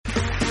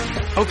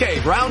Okay,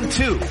 round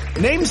two.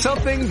 Name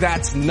something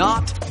that's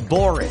not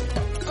boring.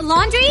 A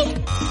laundry?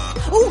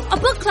 Ooh, a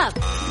book club.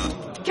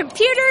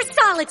 Computer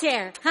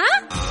solitaire,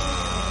 huh?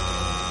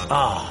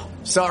 Ah,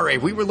 sorry,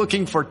 we were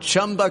looking for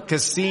Chumba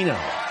Casino.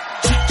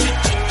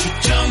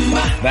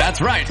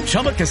 That's right,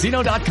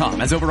 ChumbaCasino.com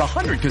has over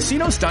 100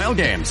 casino-style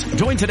games.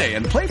 Join today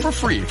and play for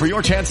free for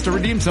your chance to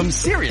redeem some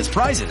serious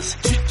prizes.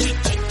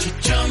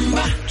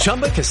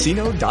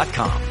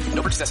 ChumbaCasino.com.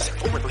 No purchase necessary.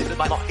 Void where prohibited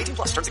by law. 18+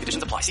 terms and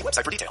conditions apply. See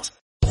website for details.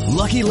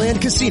 Lucky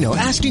Land Casino,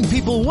 asking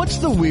people, what's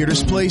the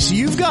weirdest place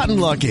you've gotten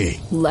lucky?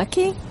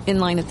 Lucky? In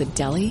line at the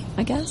deli,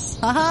 I guess?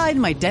 Aha, in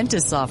my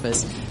dentist's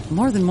office.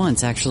 More than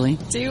once, actually.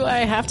 Do I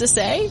have to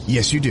say?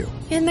 Yes, you do.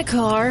 In the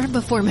car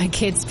before my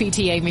kids'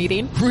 PTA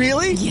meeting.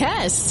 Really?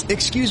 Yes.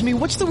 Excuse me,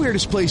 what's the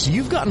weirdest place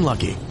you've gotten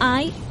lucky?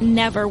 I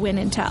never win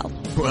and tell.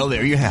 Well,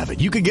 there you have it.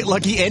 You can get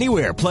lucky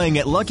anywhere, playing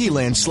at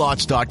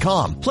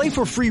LuckyLandSlots.com. Play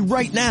for free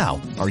right now.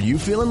 Are you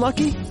feeling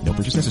lucky? No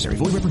purchase necessary.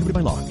 Void where prohibited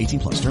by law.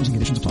 18+. Terms and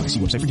conditions apply. See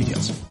website for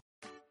details.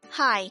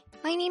 Hi,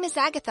 my name is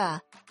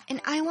Agatha, and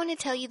I want to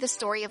tell you the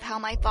story of how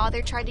my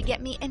father tried to get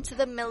me into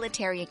the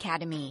military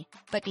academy.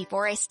 But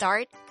before I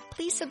start,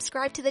 please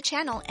subscribe to the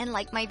channel and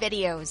like my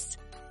videos.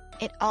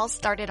 It all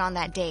started on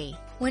that day,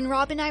 when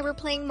Rob and I were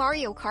playing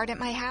Mario Kart at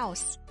my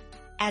house.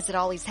 As it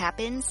always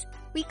happens,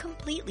 we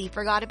completely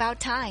forgot about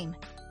time.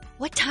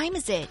 What time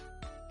is it?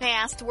 I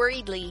asked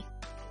worriedly.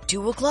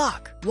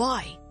 2:00.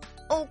 Why?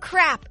 Oh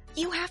crap,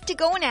 you have to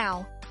go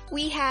now.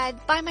 We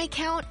had, by my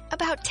count,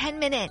 about 10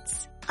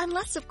 minutes.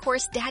 Unless, of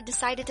course, Dad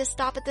decided to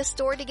stop at the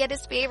store to get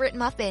his favorite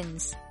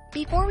muffins.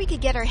 Before we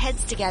could get our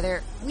heads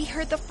together, we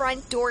heard the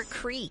front door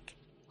creak.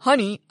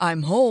 Honey,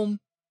 I'm home.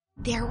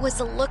 There was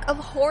a look of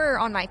horror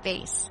on my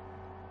face.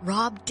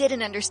 Rob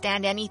didn't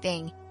understand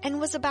anything and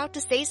was about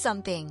to say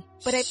something,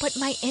 but I put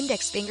my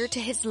index finger to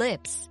his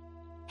lips.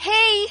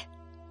 Hey!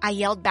 I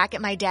yelled back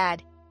at my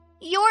dad.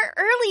 You're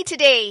early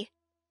today!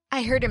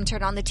 I heard him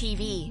turn on the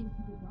TV.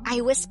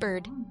 I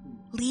whispered,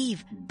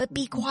 leave, but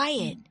be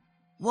quiet.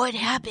 What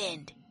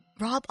happened?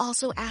 Rob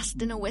also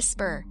asked in a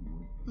whisper.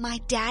 My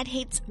dad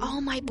hates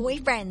all my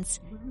boyfriends.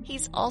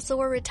 He's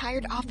also a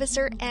retired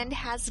officer and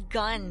has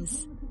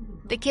guns.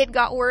 The kid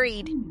got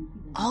worried.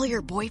 All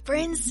your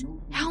boyfriends?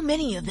 How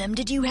many of them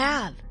did you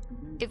have?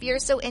 If you're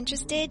so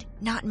interested,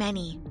 not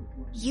many.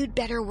 You'd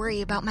better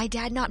worry about my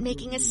dad not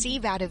making a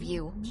sieve out of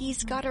you.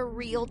 He's got a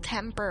real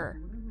temper.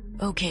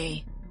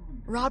 Okay.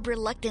 Rob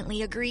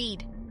reluctantly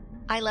agreed.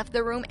 I left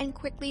the room and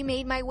quickly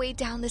made my way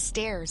down the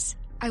stairs.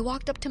 I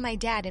walked up to my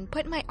dad and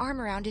put my arm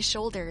around his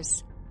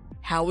shoulders.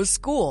 How was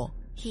school?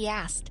 He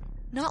asked,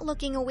 not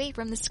looking away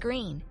from the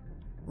screen.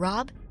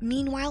 Rob,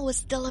 meanwhile, was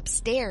still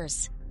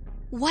upstairs.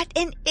 What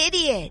an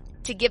idiot!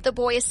 To give the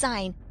boy a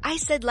sign, I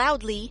said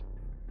loudly,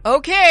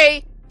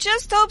 Okay,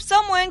 just hope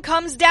someone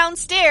comes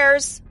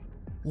downstairs.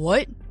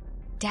 What?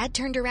 Dad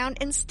turned around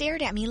and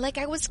stared at me like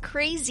I was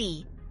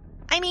crazy.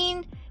 I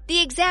mean,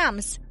 the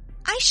exams.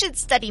 I should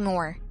study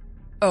more.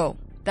 Oh,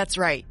 that's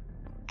right.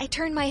 I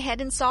turned my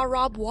head and saw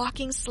Rob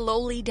walking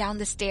slowly down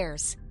the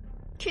stairs.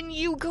 Can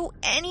you go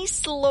any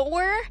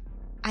slower?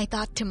 I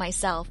thought to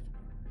myself.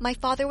 My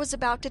father was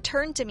about to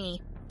turn to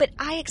me, but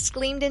I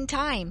exclaimed in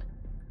time.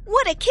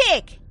 What a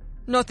kick!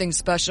 Nothing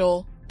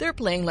special. They're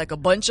playing like a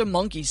bunch of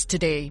monkeys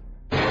today.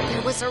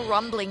 There was a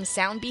rumbling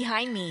sound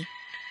behind me.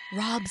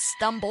 Rob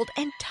stumbled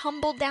and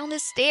tumbled down the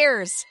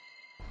stairs.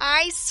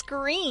 I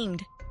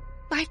screamed.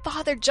 My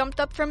father jumped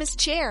up from his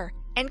chair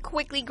and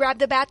quickly grabbed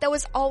the bat that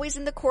was always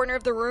in the corner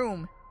of the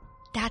room.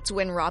 That's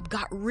when Rob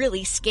got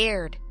really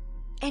scared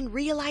and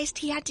realized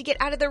he had to get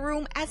out of the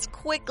room as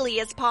quickly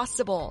as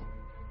possible.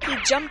 He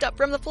jumped up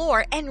from the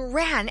floor and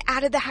ran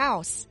out of the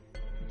house.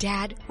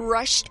 Dad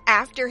rushed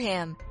after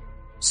him.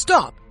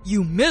 Stop,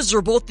 you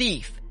miserable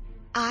thief!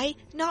 I,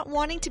 not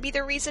wanting to be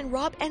the reason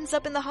Rob ends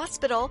up in the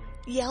hospital,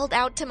 yelled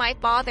out to my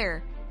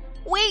father.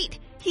 Wait,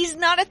 he's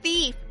not a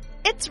thief.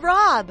 It's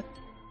Rob.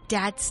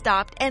 Dad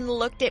stopped and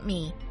looked at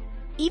me.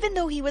 Even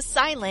though he was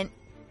silent,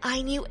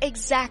 I knew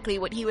exactly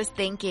what he was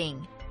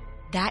thinking.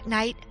 That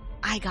night,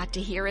 I got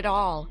to hear it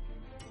all.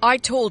 I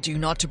told you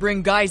not to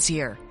bring guys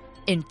here.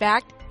 In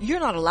fact, you're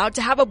not allowed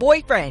to have a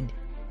boyfriend.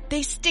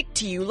 They stick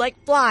to you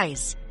like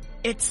flies.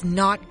 It's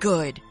not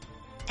good.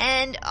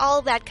 And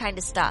all that kind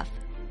of stuff.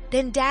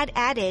 Then Dad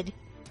added,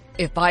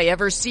 If I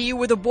ever see you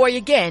with a boy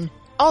again,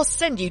 I'll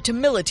send you to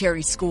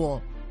military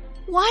school.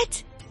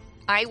 What?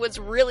 I was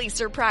really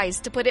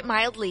surprised, to put it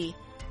mildly.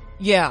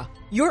 Yeah,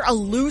 you're a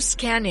loose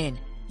cannon.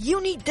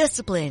 You need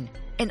discipline,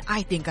 and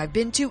I think I've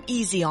been too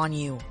easy on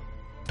you.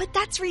 But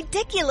that's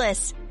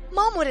ridiculous.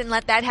 Mom wouldn't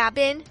let that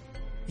happen.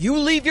 You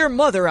leave your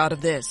mother out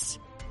of this.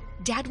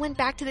 Dad went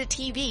back to the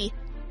TV.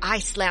 I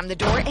slammed the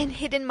door and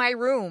hid in my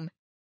room.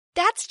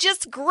 That's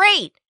just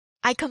great,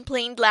 I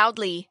complained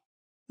loudly.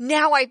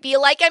 Now I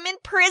feel like I'm in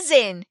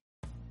prison.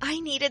 I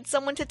needed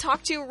someone to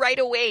talk to right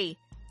away,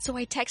 so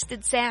I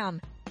texted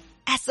Sam.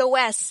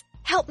 SOS,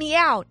 help me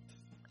out.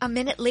 A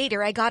minute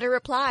later, I got a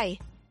reply.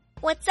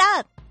 What's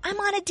up? I'm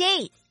on a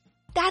date.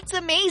 That's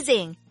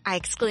amazing, I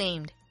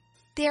exclaimed.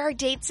 There are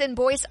dates and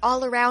boys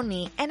all around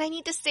me, and I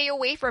need to stay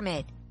away from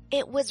it.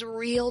 It was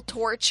real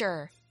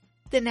torture.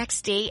 The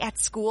next day at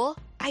school,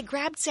 I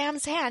grabbed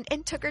Sam's hand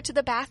and took her to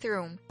the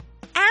bathroom.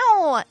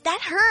 Ow!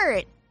 That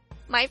hurt!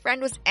 My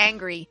friend was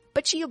angry,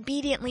 but she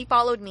obediently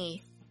followed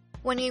me.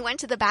 When we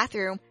went to the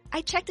bathroom,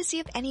 I checked to see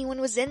if anyone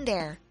was in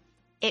there.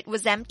 It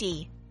was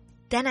empty.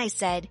 Then I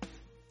said,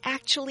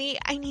 "Actually,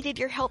 I needed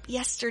your help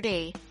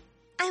yesterday."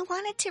 I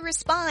wanted to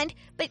respond,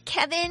 but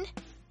Kevin...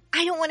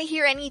 I don't want to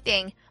hear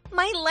anything.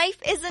 My life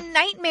is a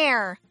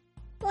nightmare.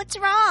 What's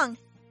wrong?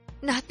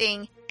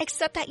 Nothing,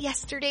 except that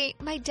yesterday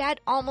my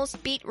dad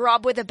almost beat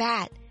Rob with a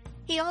bat.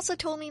 He also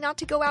told me not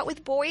to go out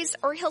with boys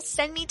or he'll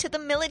send me to the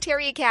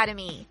military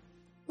academy.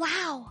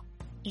 Wow.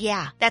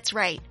 Yeah, that's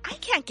right. I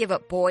can't give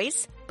up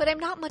boys, but I'm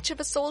not much of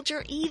a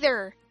soldier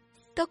either.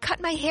 They'll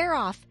cut my hair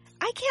off.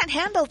 I can't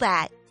handle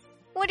that.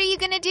 What are you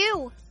gonna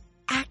do?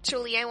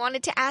 Actually, I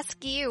wanted to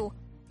ask you.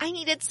 I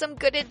needed some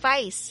good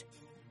advice.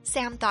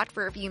 Sam thought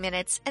for a few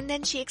minutes and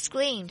then she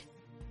exclaimed,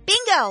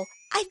 "Bingo!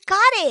 I've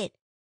got it!"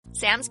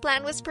 Sam's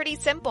plan was pretty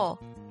simple.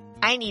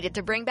 I needed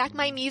to bring back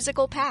my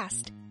musical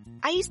past.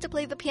 I used to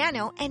play the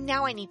piano and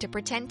now I need to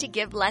pretend to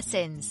give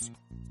lessons.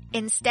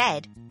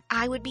 Instead,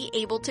 I would be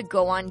able to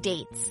go on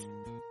dates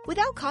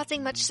without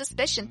causing much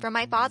suspicion from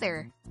my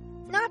father.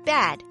 Not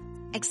bad,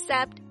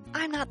 except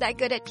I'm not that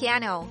good at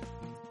piano.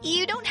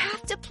 You don't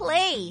have to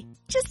play.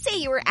 Just say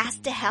you were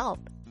asked to help.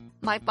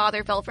 My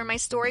father fell for my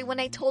story when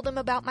I told him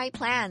about my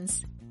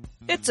plans.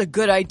 It's a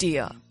good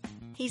idea,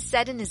 he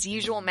said in his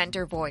usual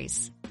mentor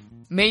voice.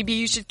 Maybe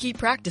you should keep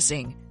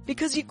practicing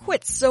because you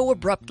quit so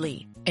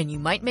abruptly and you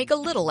might make a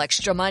little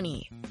extra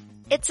money.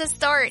 It's a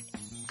start.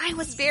 I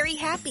was very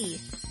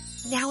happy.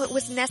 Now it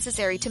was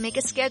necessary to make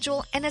a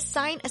schedule and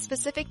assign a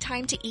specific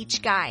time to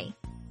each guy.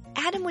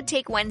 Adam would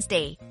take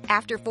Wednesday,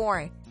 after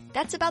 4.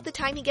 That's about the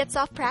time he gets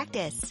off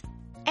practice.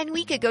 And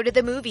we could go to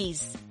the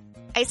movies.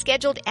 I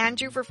scheduled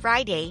Andrew for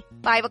Friday,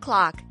 5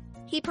 o'clock.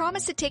 He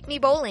promised to take me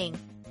bowling.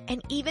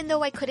 And even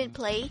though I couldn't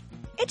play,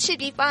 it should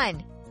be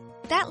fun.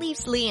 That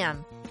leaves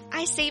Liam.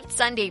 I saved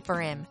Sunday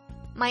for him.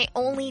 My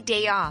only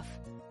day off.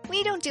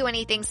 We don't do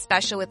anything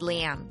special with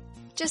Liam.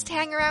 Just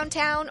hang around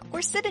town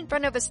or sit in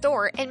front of a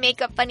store and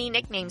make up funny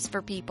nicknames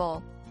for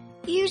people.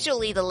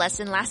 Usually the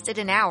lesson lasted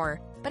an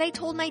hour, but I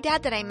told my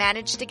dad that I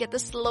managed to get the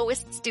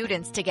slowest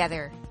students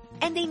together.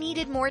 And they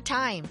needed more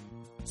time.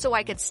 So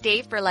I could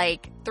stay for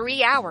like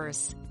 3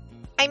 hours.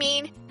 I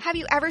mean, have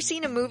you ever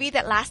seen a movie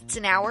that lasts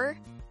an hour?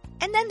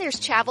 And then there's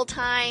travel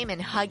time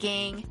and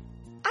hugging.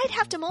 I'd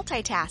have to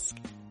multitask.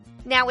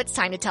 Now it's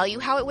time to tell you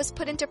how it was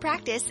put into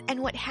practice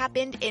and what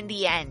happened in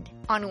the end.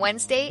 On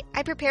Wednesday,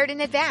 I prepared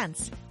in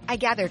advance. I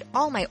gathered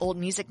all my old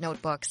music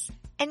notebooks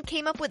and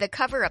came up with a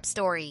cover-up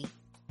story.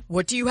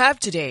 What do you have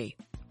today?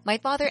 My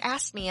father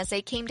asked me as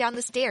I came down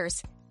the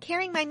stairs,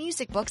 carrying my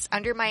music books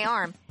under my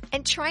arm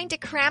and trying to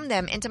cram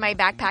them into my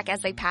backpack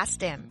as I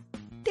passed him.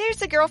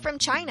 There's a girl from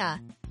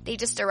China. They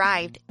just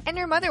arrived, and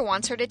her mother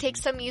wants her to take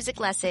some music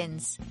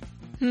lessons.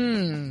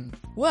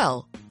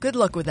 Well, good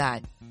luck with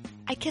that.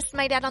 I kissed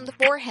my dad on the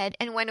forehead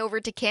and went over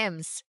to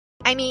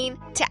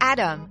to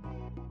Adam.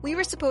 We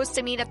were supposed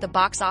to meet at the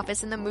box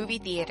office in the movie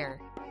theater.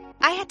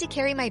 I had to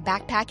carry my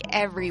backpack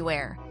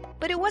everywhere,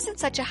 but it wasn't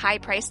such a high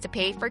price to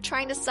pay for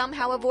trying to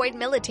somehow avoid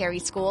military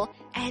school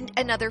and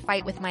another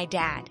fight with my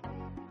dad.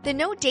 The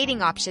no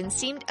dating option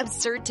seemed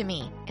absurd to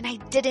me, and I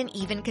didn't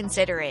even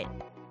consider it.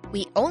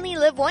 We only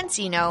live once,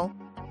 you know.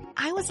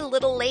 I was a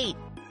little late.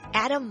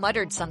 Adam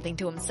muttered something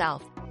to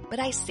himself, but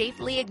I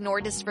safely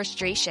ignored his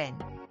frustration.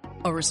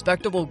 A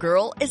respectable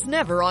girl is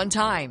never on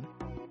time.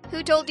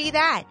 Who told you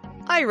that?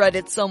 I read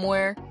it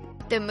somewhere.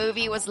 The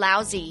movie was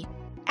lousy.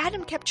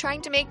 Adam kept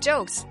trying to make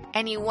jokes,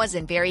 and he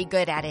wasn't very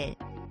good at it.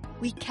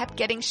 We kept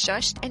getting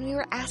shushed and we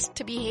were asked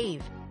to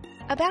behave.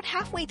 About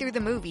halfway through the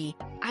movie,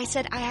 I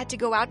said I had to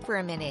go out for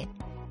a minute.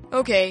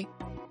 Okay,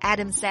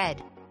 Adam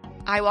said.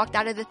 I walked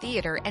out of the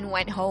theater and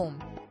went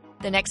home.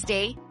 The next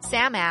day,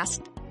 Sam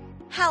asked,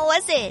 "How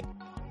was it?"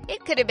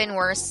 It could have been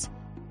worse.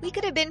 We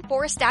could have been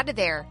forced out of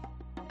there.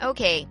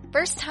 Okay,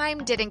 first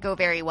time didn't go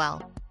very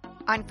well.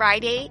 On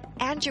Friday,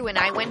 Andrew and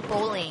I went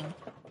bowling.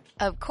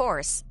 Of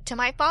course, to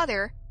my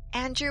father,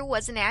 Andrew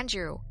was an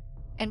Andrew,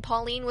 and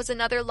Pauline was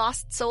another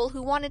lost soul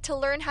who wanted to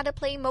learn how to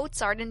play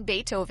Mozart and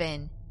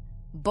Beethoven.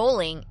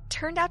 Bowling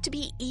turned out to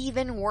be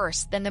even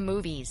worse than the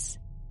movies.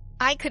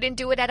 I couldn't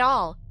do it at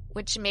all,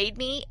 which made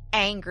me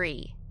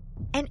angry.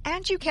 And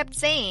Andrew kept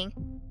saying,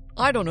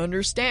 I don't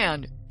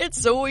understand.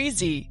 It's so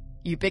easy.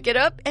 You pick it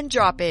up and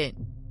drop it.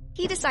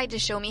 He decided to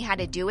show me how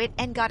to do it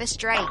and got a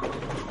strike.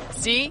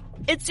 See?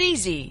 It's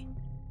easy.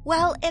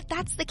 Well, if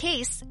that's the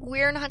case,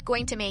 we're not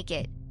going to make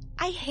it.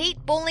 I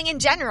hate bowling in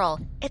general.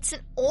 It's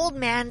an old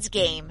man's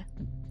game.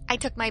 I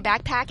took my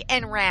backpack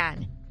and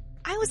ran.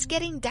 I was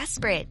getting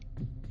desperate.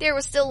 There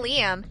was still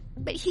Liam,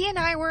 but he and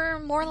I were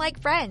more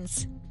like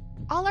friends.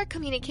 All our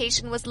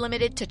communication was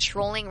limited to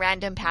trolling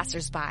random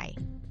passersby.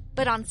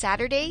 But on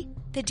Saturday,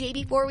 the day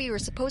before we were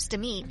supposed to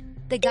meet,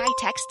 the guy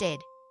texted,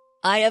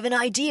 I have an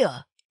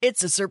idea.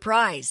 It's a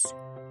surprise.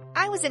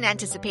 I was in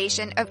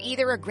anticipation of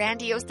either a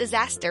grandiose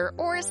disaster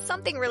or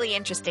something really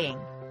interesting.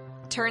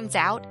 Turns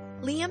out,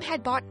 Liam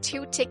had bought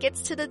 2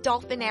 tickets to the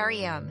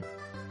Dolphinarium.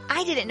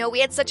 I didn't know we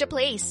had such a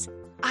place.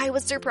 I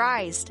was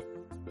surprised.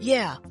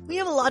 Yeah, we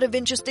have a lot of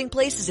interesting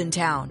places in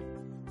town.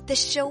 The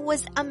show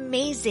was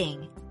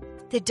amazing.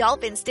 The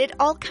dolphins did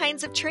all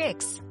kinds of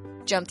tricks.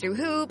 Jumped through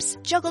hoops,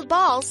 juggled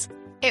balls.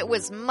 It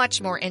was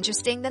much more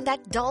interesting than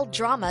that dull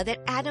drama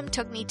that Adam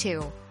took me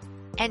to.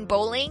 And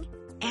bowling?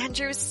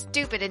 Andrew's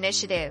stupid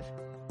initiative.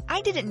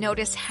 I didn't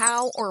notice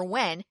how or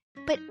when,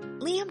 but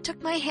Liam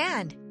took my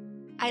hand.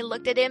 I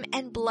looked at him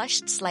and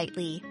blushed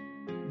slightly.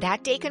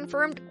 That day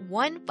confirmed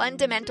one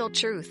fundamental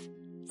truth.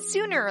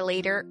 Sooner or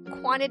later,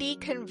 quantity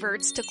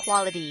converts to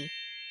quality.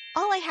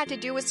 All I had to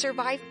do was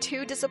survive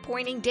 2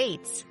 disappointing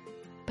dates.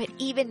 But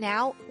even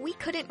now, we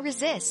couldn't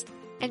resist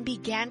and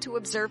began to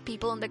observe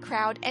people in the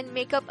crowd and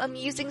make up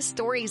amusing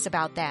stories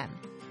about them.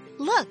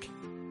 Look!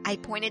 I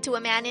pointed to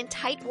a man in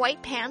tight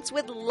white pants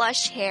with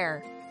lush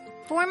hair.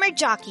 Former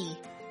jockey.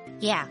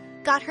 Yeah,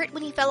 got hurt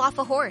when he fell off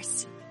a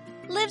horse.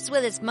 Lives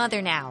with his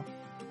mother now.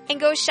 And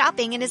goes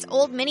shopping in his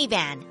old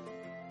minivan.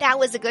 That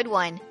was a good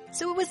one,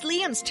 so it was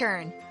Liam's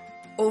turn.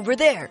 Over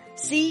there,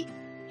 see?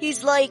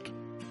 He's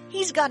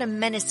got a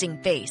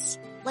menacing face,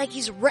 like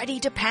he's ready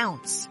to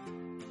pounce.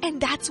 And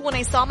that's when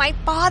I saw my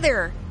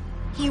father.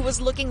 He was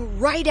looking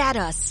right at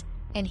us,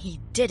 and he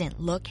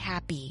didn't look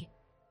happy.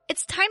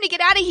 It's time to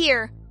get out of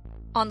here.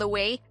 On the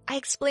way, I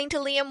explained to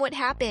Liam what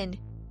happened.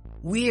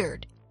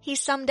 Weird, he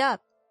summed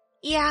up.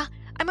 Yeah,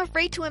 I'm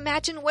afraid to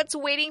imagine what's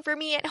waiting for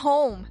me at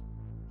home.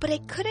 But I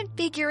couldn't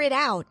figure it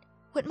out,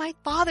 what my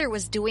father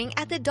was doing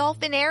at the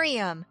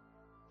Dolphinarium.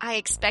 I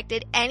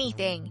expected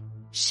anything.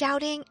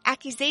 Shouting,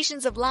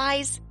 accusations of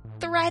lies,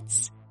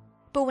 threats.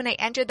 But when I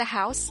entered the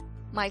house,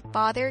 my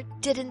father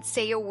didn't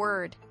say a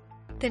word.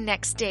 The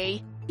next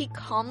day, he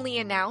calmly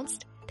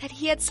announced that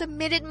he had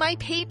submitted my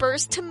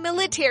papers to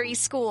military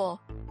school.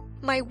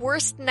 My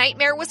worst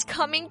nightmare was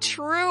coming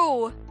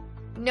true.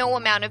 No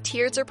amount of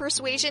tears or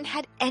persuasion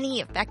had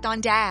any effect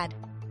on Dad.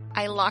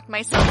 I locked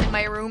myself in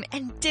my room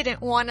and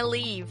didn't want to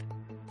leave.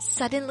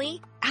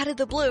 Suddenly, out of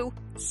the blue,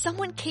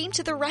 someone came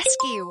to the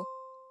rescue.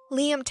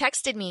 Liam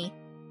texted me.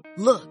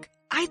 Look,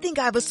 I think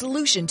I have a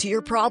solution to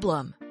your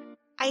problem.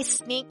 I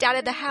sneaked out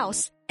of the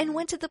house and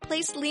went to the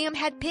place Liam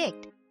had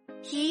picked.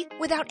 He,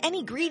 without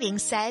any greeting,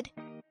 said,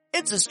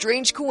 It's a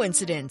strange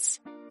coincidence.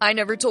 I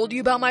never told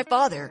you about my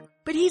father,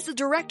 but he's the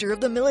director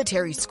of the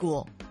military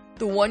school.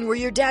 The one where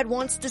your dad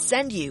wants to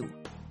send you.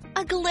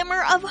 A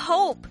glimmer of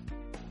hope.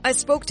 I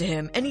spoke to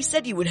him and he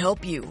said he would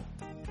help you.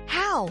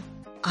 How?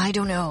 I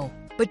don't know,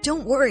 but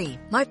don't worry,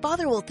 my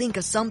father will think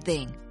of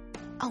something.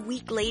 A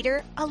week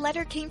later, a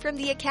letter came from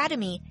the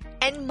academy,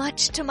 and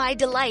much to my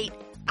delight,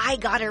 I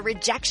got a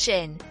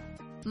rejection.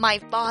 My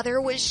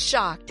father was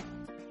shocked.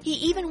 He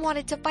even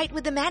wanted to fight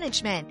with the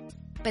management,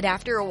 but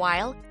after a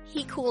while,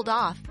 he cooled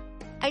off.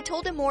 I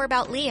told him more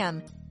about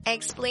Liam. I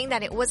explained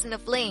that it wasn't a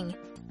fling,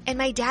 and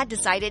my dad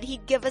decided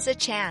he'd give us a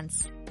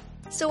chance.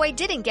 So I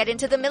didn't get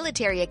into the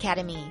military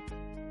academy.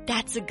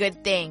 That's a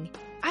good thing.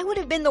 I would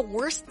have been the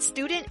worst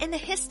student in the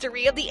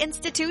history of the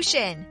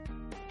institution.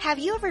 Have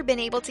you ever been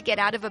able to get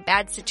out of a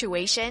bad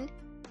situation?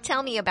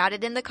 Tell me about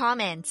it in the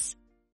comments.